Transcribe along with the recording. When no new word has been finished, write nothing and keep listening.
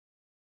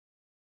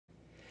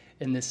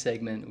In this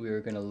segment, we are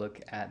going to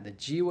look at the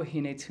G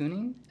Wahine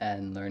tuning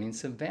and learning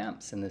some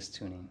vamps in this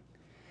tuning.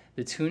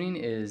 The tuning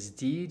is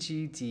D,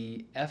 G,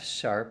 D, F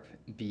sharp,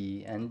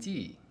 B, and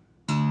D.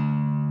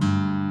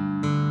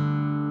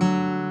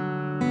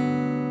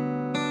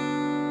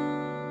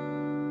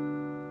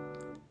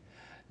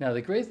 Now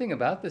the great thing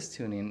about this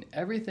tuning,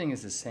 everything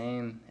is the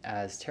same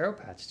as tarot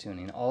patch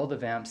tuning. All the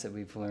vamps that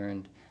we've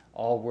learned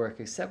all work,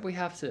 except we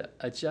have to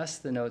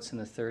adjust the notes in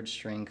the third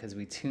string because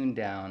we tune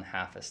down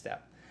half a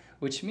step,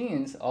 which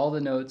means all the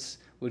notes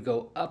would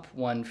go up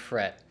one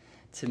fret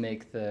to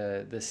make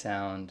the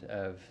sound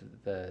of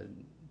the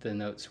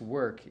notes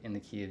work in the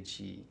key of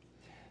G.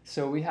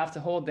 So we have to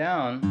hold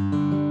down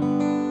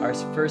our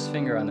first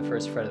finger on the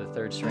first fret of the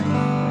third string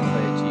when we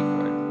play a G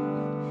chord.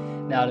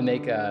 Now to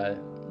make a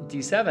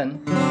D7,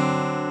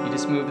 you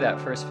just move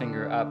that first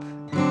finger up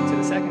to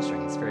the second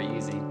string. It's very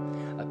easy.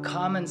 A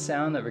common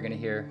sound that we're going to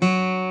hear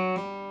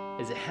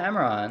is a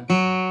hammer-on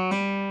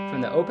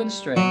from the open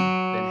string,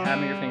 then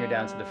hammer your finger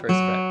down to the first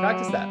fret.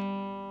 Practice that.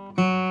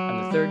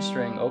 On the third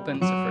string, open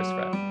to first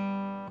fret.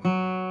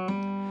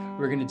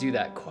 We're going to do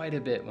that quite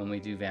a bit when we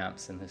do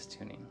vamps in this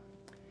tuning.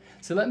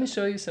 So let me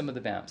show you some of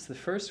the vamps. The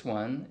first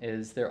one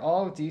is they're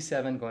all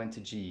D7 going to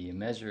G, a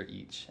measure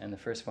each, and the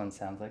first one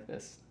sounds like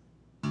this.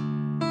 Again.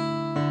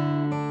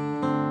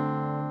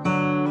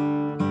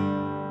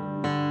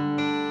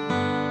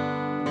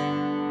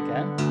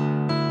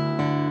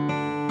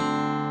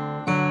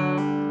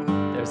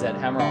 There's that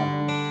hammer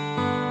on.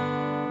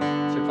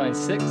 So we're playing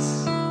 6,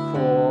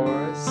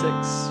 4,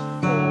 6,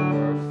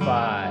 4,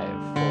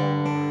 5,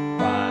 4,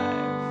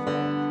 5, 4.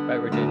 Right,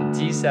 we're doing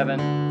D7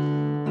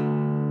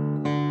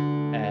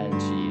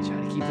 and G. Try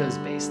to keep those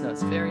bass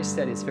notes very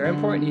steady. It's very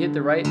important you hit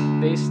the right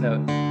bass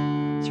note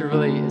to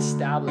really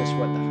establish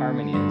what the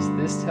harmony is.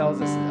 This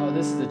tells us, oh,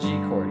 this is a G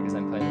chord because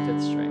I'm playing the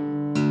 5th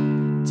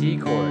string. D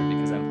chord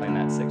because I'm playing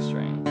that 6th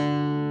string.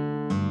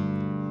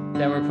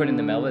 Then we're putting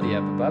the melody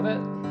up above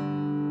it.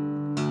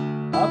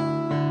 Up,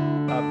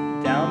 up,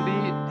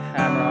 downbeat,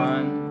 hammer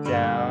on,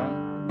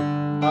 down,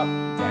 up,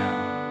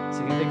 down.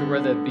 So you can think of where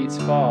the beats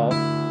fall.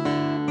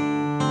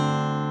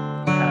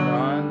 Hammer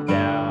on,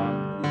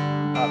 down,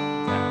 up,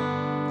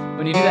 down.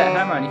 When you do that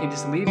hammer on, you can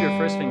just leave your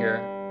first finger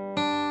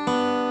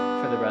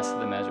for the rest of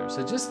the measure.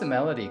 So just the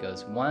melody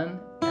goes 1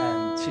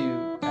 and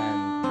 2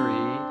 and 3,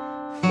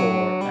 4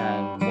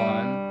 and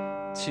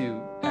 1,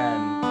 2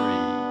 and 3,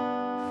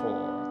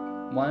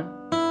 4. 1,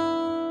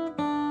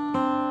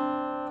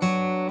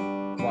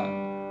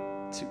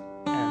 2,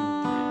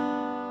 and 3.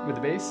 With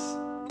the bass.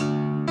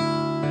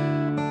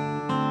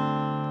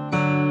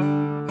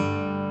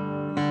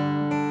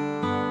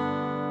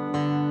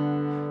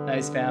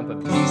 Nice vamp of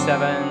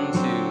D7, 2,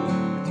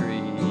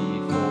 3,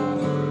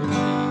 4, G.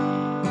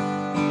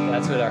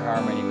 That's what our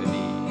harmony would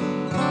be.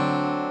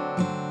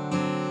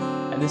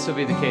 And this will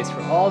be the case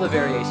for all the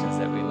variations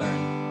that we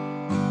learn.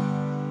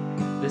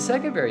 The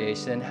second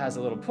variation has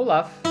a little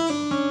pull-off.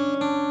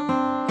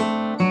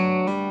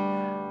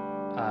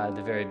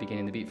 The very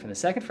beginning of the beat from the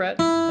 2nd fret of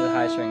the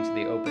high string to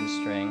the open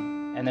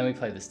string. And then we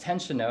play this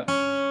tension note,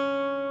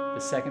 the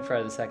 2nd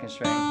fret of the 2nd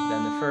string,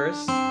 then the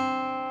 1st.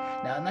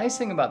 Now, a nice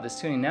thing about this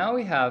tuning, now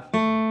we have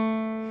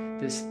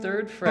this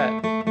 3rd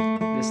fret,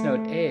 this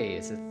note A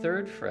is the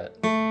 3rd fret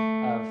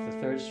of the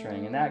 3rd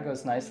string, and that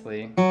goes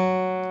nicely.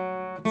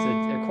 It's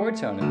a chord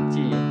tone in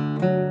D.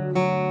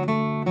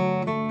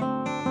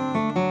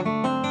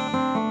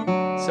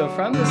 So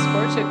from this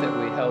chord shape that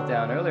we held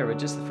down earlier with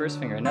just the first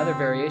finger, another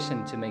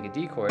variation to make a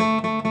D chord, you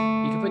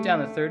can put down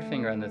the 3rd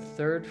finger on the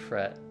 3rd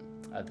fret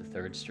of the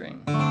 3rd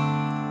string.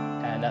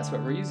 And that's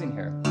what we're using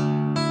here.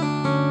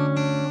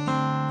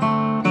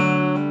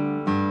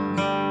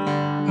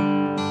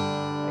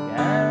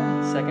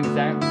 Again, second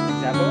example.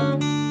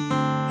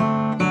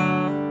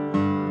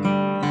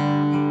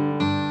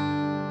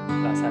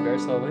 Last time very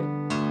slowly.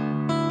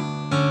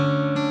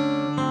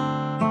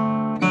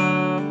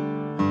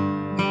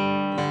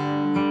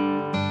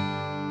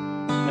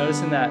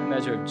 Notice in that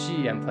measure of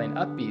G, I'm playing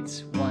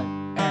upbeats,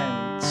 1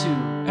 and 2,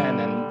 and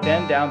then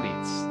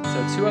downbeats.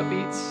 So 2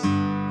 upbeats,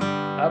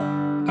 up,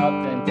 up,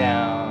 then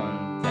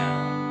down,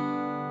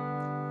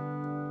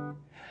 down.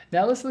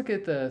 Now let's look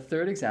at the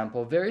 3rd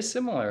example, very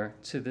similar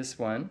to this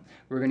one.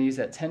 We're going to use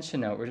that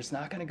tension note. We're just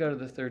not going to go to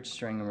the 3rd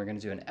string, and we're going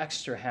to do an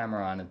extra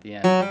hammer on at the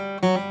end.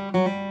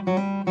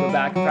 Go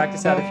back and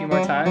practice that a few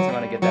more times. I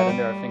want to get that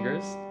under our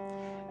fingers.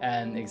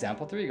 And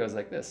example 3 goes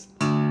like this.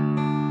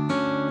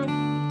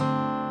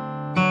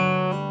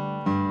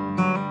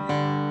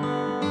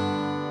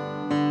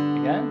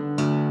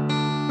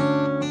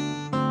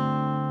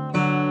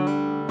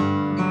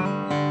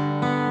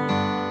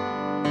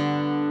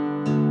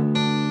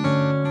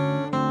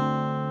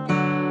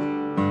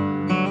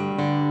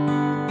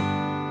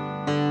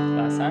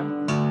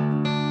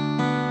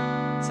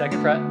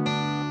 Second fret,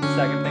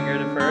 2nd finger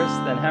to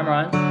 1st, then hammer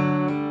on.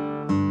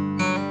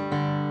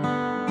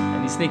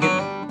 And you sneak it. A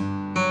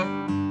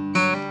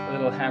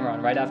little hammer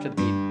on right after the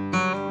beat.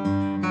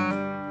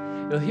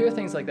 You'll hear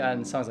things like that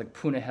in songs like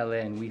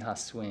Punahele and Wiha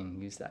Swing.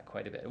 Use that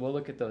quite a bit. We'll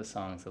look at those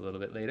songs a little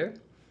bit later.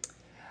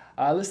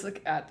 Let's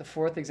look at the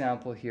fourth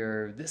example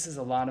here. This is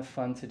a lot of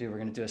fun to do. We're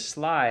going to do a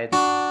slide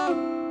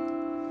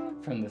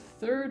from the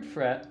 3rd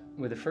fret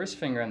with the 1st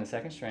finger on the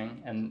 2nd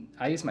string, and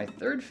I use my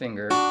 3rd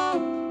finger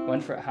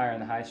 1 fret higher on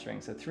the high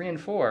string, so 3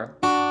 and 4,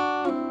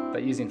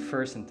 but using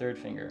 1st and 3rd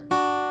finger.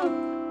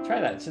 Try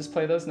that. Just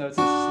play those notes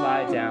and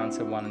slide down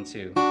to 1 and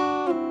 2.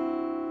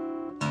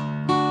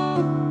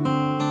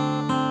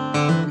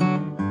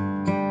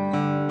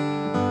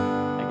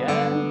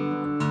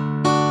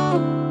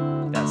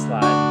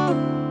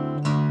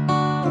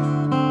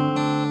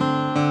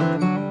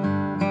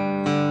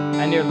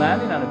 You're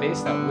landing on a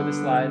bass note with a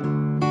slide.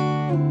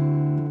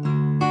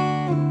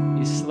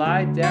 You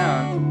slide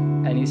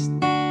down and you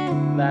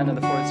land on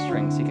the 4th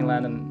string. So you can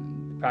land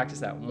on, practice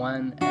that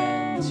 1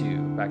 and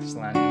 2. Practice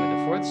landing with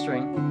the 4th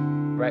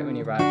string right when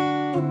you arrive.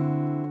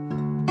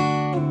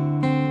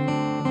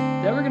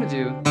 Then we're going to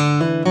do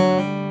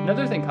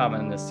another thing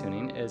common in this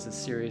tuning is a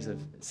series of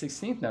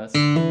 16th notes.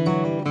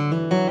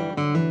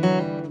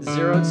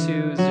 0,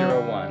 2,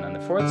 0, 1 on the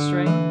 4th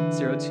string,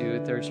 0, 2,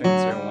 3rd string,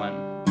 0,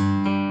 1.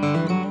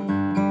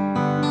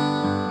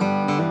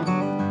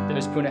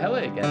 There's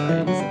Punahele again,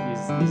 right?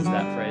 He uses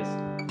that phrase.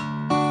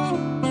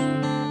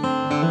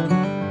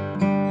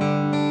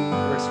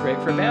 Works great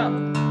for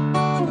Vamp.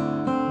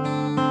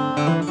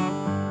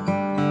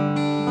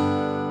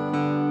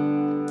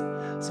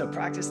 So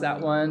practice that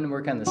one,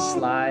 work on the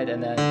slide,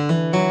 and then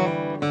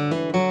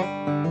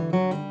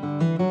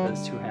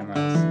those 2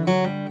 hammer-ons.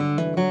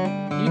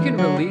 You can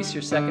release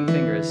your 2nd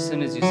finger as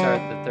soon as you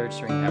start the 3rd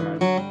string hammer-on.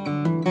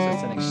 So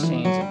it's an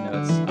exchange of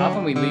notes.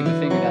 Often we leave the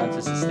finger down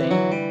to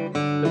sustain.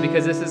 But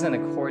because this isn't a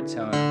chord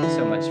tone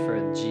so much for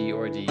G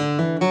or D, it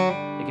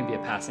can be a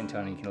passing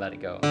tone and you can let it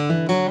go.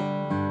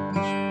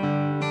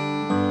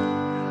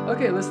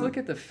 Okay, let's look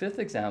at the 5th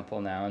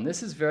example now. And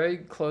this is very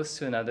close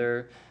to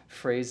another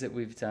phrase that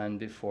we've done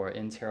before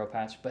in Tarot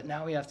Patch. But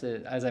now we have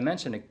to, as I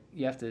mentioned,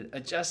 you have to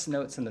adjust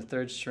notes on the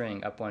 3rd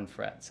string up 1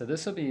 fret. So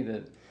this will be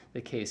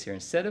the case here.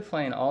 Instead of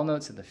playing all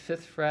notes at the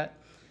 5th fret,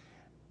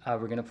 we're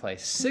going to play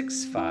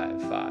 6, 5,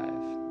 5.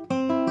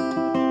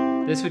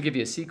 This would give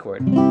you a C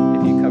chord if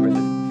you covered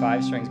the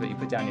 5 strings, but you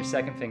put down your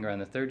 2nd finger on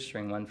the 3rd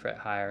string 1 fret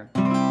higher.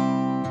 So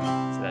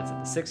that's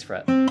at the 6th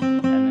fret,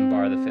 and then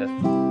bar the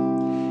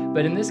 5th.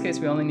 But in this case,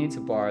 we only need to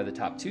bar the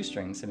top 2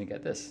 strings, and we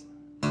get this.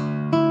 So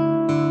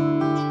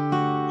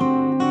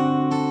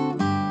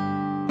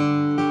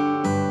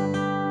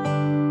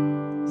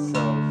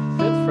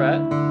 5th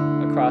fret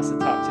across the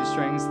top 2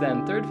 strings,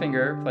 then 3rd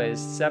finger plays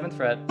 7th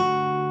fret.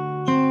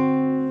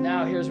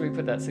 Now here's where we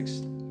put that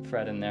 6th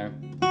fret in there.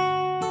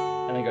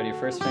 And then go to your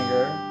 1st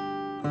finger,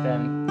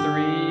 then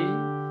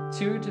 3,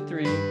 2 to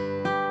 3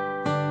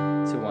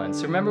 to 1.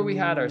 So remember we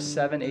had our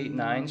 7, 8,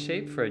 9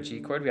 shape for a G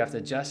chord. We have to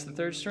adjust the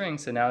 3rd string,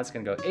 so now it's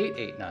going to go 8,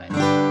 8, 9.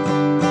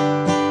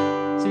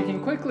 So you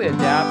can quickly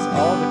adapt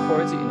all the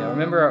chords that you know.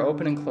 Remember our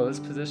open and close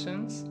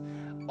positions?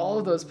 All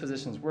of those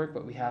positions work,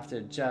 but we have to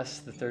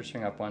adjust the 3rd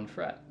string up 1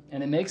 fret.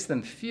 And it makes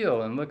them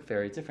feel and look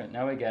very different.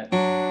 Now we get...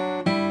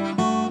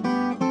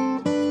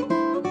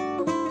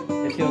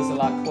 It feels a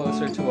lot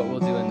closer to what we'll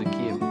do in the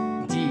key of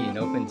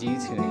open D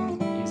tuning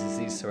uses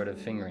these sort of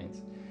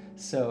fingerings.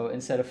 So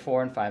instead of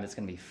 4 and 5, it's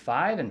going to be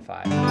 5 and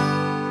 5 for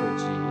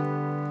G.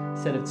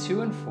 Instead of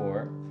 2 and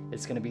 4,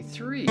 it's going to be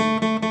 3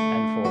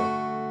 and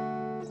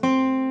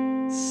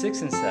 4.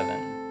 6 and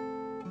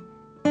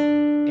 7.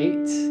 8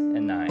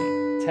 and 9.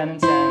 10 and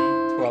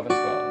 10. 12 and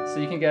 12. So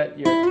you can get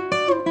your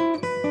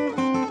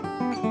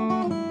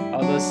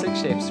all those 6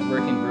 shapes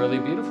working really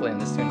beautifully in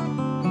this tuning.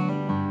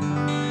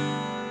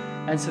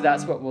 And so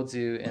that's what we'll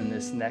do in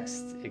this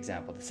next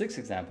example. The 6th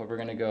example, we're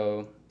going to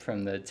go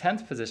from the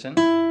 10th position,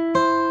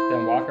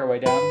 then walk our way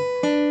down.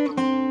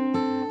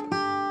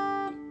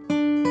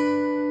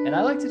 And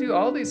I like to do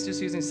all these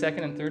just using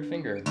 2nd and 3rd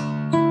finger.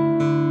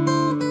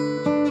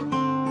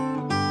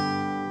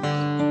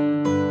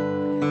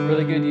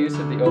 Really good use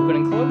of the open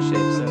and close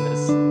shapes in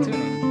this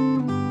tuning.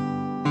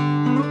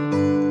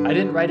 I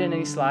didn't write in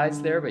any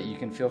slides there, but you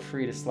can feel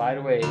free to slide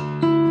away.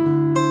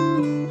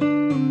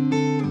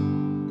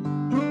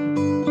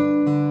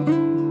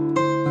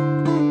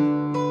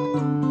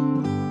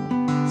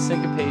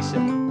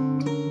 Syncopation.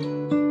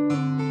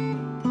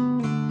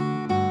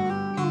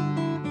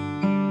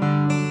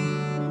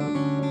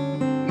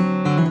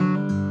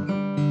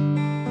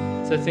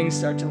 So things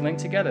start to link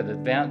together. The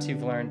vamps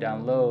you've learned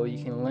down low,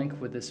 you can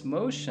link with this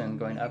motion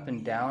going up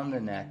and down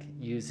the neck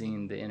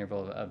using the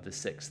interval of the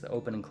 6, the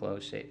open and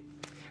close shape.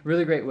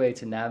 Really great way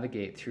to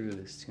navigate through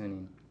this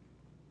tuning.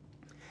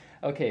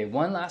 Okay,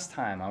 one last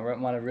time. I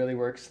want to really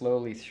work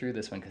slowly through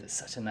this one because it's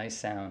such a nice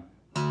sound.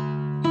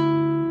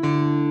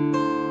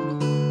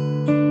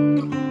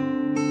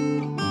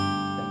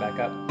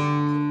 Up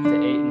to 8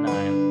 and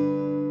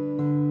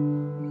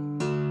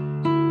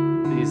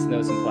 9. These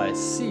notes imply a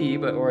C,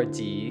 or a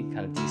D,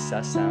 kind of D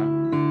sus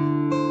sound.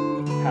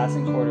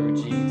 Passing chord over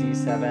G,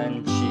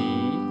 D7, G,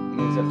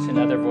 moves up to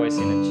another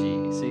voicing of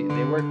G. So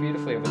they work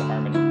beautifully over the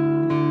harmony.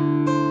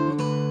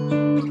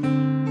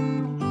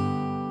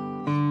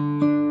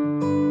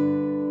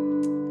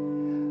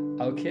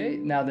 Okay,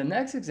 now the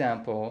next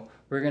example,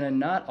 we're going to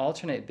not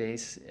alternate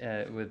bass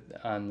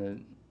on the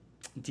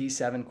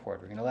D7 chord.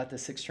 We're going to let the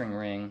 6th string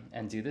ring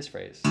and do this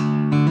phrase.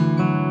 And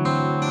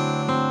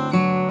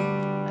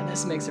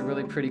this makes a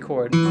really pretty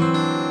chord. It's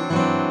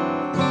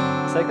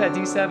like that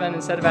D7,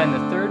 instead of adding the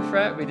 3rd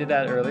fret, we did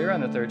that earlier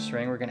on the 3rd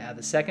string, we're going to add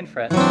the 2nd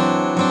fret. It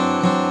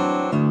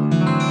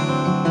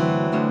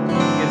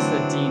gives the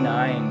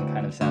D9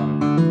 kind of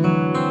sound.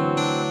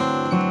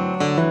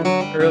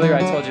 Earlier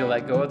I told you to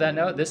let go of that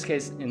note. In this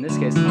case, it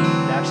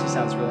actually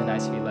sounds really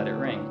nice if you let it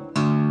ring.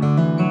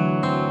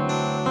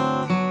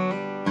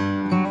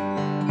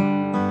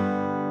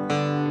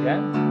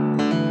 Again.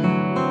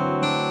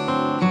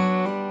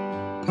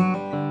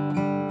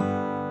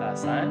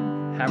 Last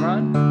time. Hammer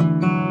on.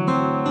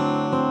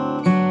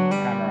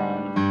 Hammer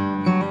on.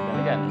 Then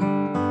again.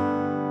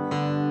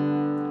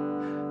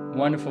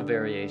 Wonderful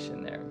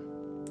variation there.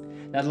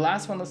 Now the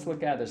last one let's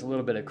look at, there's a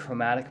little bit of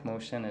chromatic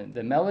motion, and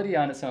the melody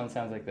on its own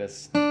sounds like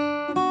this. Again.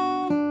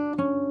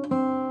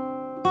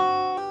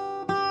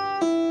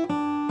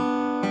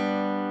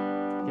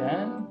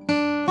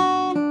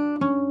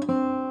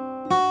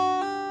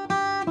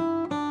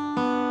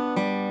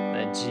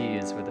 That G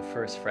is with the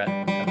 1st fret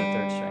of the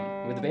 3rd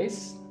string. With the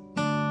bass.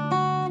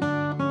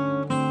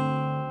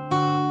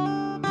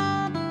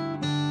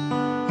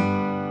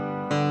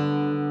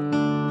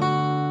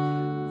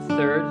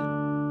 Third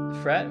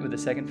fret with the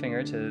 2nd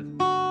finger to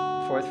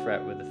 4th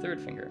fret with the 3rd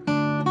finger.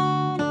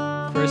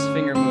 1st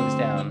finger moves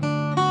down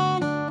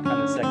on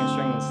the 2nd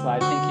string, then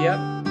slide pinky up.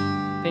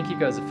 Pinky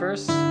goes to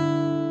 1st,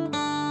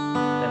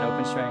 then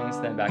open strings,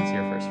 then back to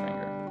your 1st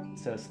finger.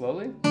 So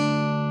slowly.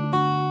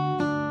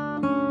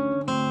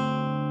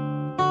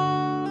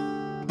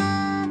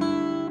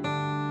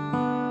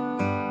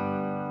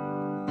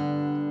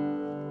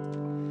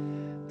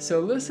 So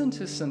listen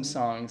to some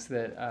songs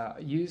that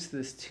use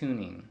this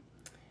tuning.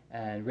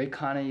 And Ray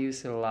Khanna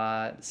used it a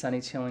lot. Sonny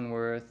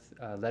Chillingworth,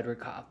 Ledward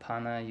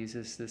Kapana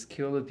uses this.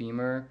 Keola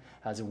Beamer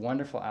has a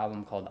wonderful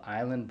album called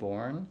Island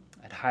Born.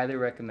 I'd highly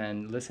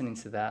recommend listening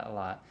to that a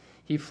lot.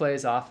 He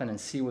plays often in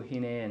C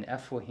Wahine and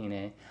F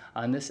Wahine.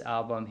 On this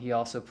album, he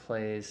also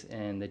plays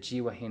in the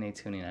G Wahine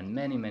tuning on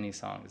many, many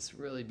songs. It's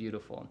really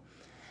beautiful.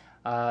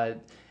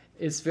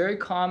 It's very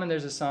common.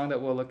 There's a song that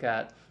we'll look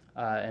at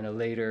in a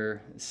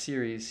later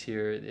series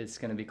here. It's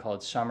going to be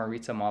called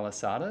Shamarita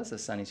Malasada. It's a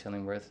Sonny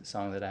Chillingworth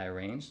song that I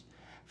arranged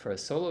for a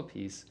solo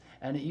piece,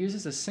 and it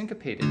uses a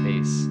syncopated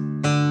bass.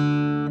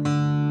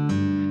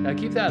 Now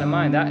keep that in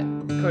mind, that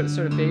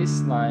sort of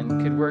bass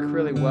line could work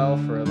really well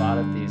for a lot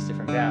of these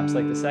different vamps,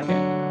 like the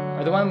 2nd,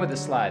 or the one with the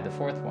slide, the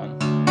 4th one.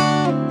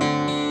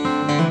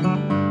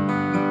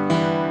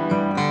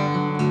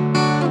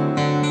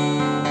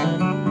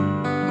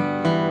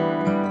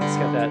 It's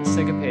got that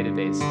syncopated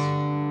bass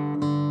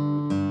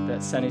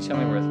that Sonny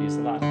Chillingworth used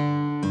a lot.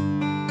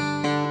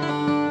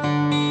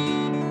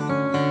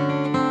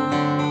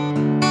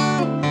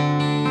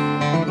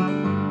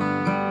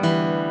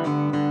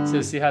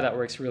 So see how that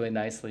works really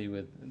nicely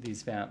with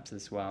these vamps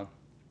as well.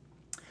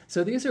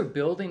 So these are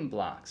building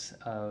blocks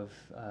of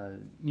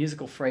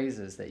musical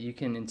phrases that you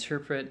can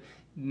interpret,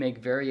 make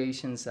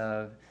variations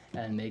of,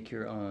 and make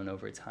your own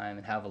over time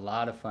and have a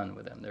lot of fun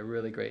with them. They're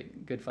really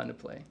great, good fun to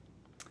play.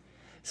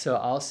 So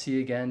I'll see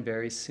you again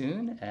very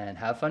soon, and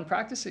have fun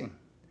practicing.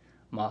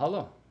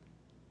 Mahalo.